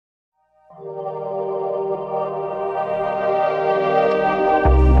Welcome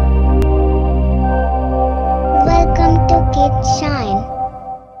to Kids Shine.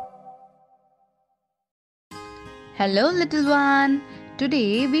 Hello little one.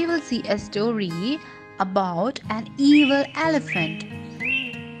 Today we will see a story about an evil elephant.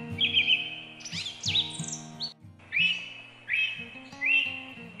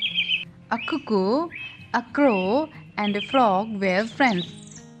 A cuckoo, a crow and a frog were friends.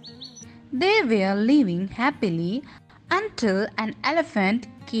 They were living happily until an elephant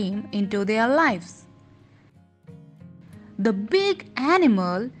came into their lives. The big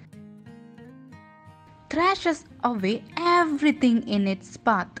animal thrashes away everything in its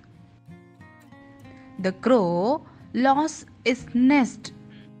path. The crow lost its nest.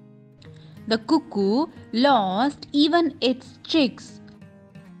 The cuckoo lost even its chicks.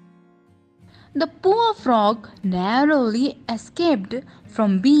 The poor frog narrowly escaped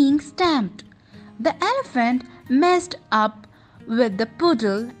from being stamped. The elephant messed up with the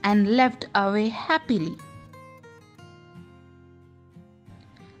poodle and left away happily.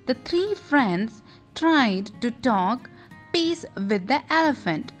 The three friends tried to talk peace with the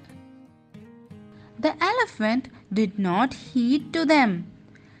elephant. The elephant did not heed to them.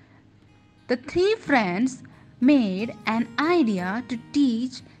 The three friends made an idea to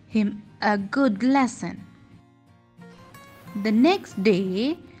teach him a good lesson. The next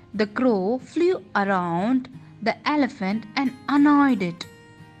day, the crow flew around the elephant and annoyed it.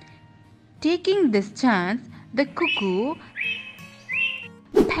 Taking this chance, the cuckoo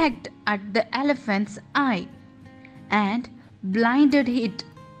pecked at the elephant's eye and blinded it.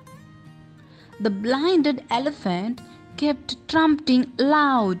 The blinded elephant kept trumpeting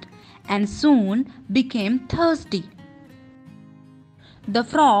loud and soon became thirsty. The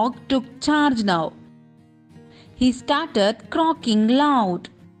frog took charge now. He started croaking loud.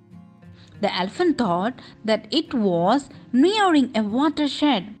 The elephant thought that it was nearing a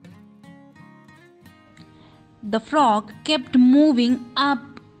watershed. The frog kept moving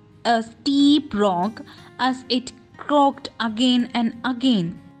up a steep rock as it croaked again and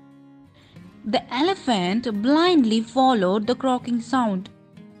again. The elephant blindly followed the croaking sound.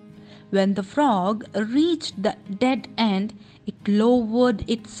 When the frog reached the dead end, it lowered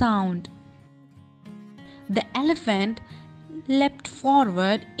its sound. The elephant leapt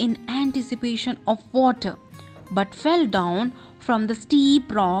forward in anticipation of water, but fell down from the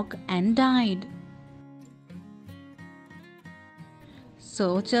steep rock and died.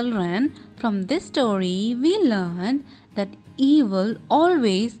 So, children, from this story we learn that evil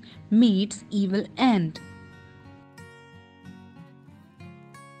always meets evil end.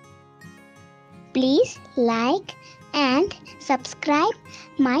 Please like and subscribe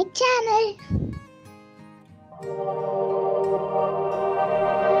my channel.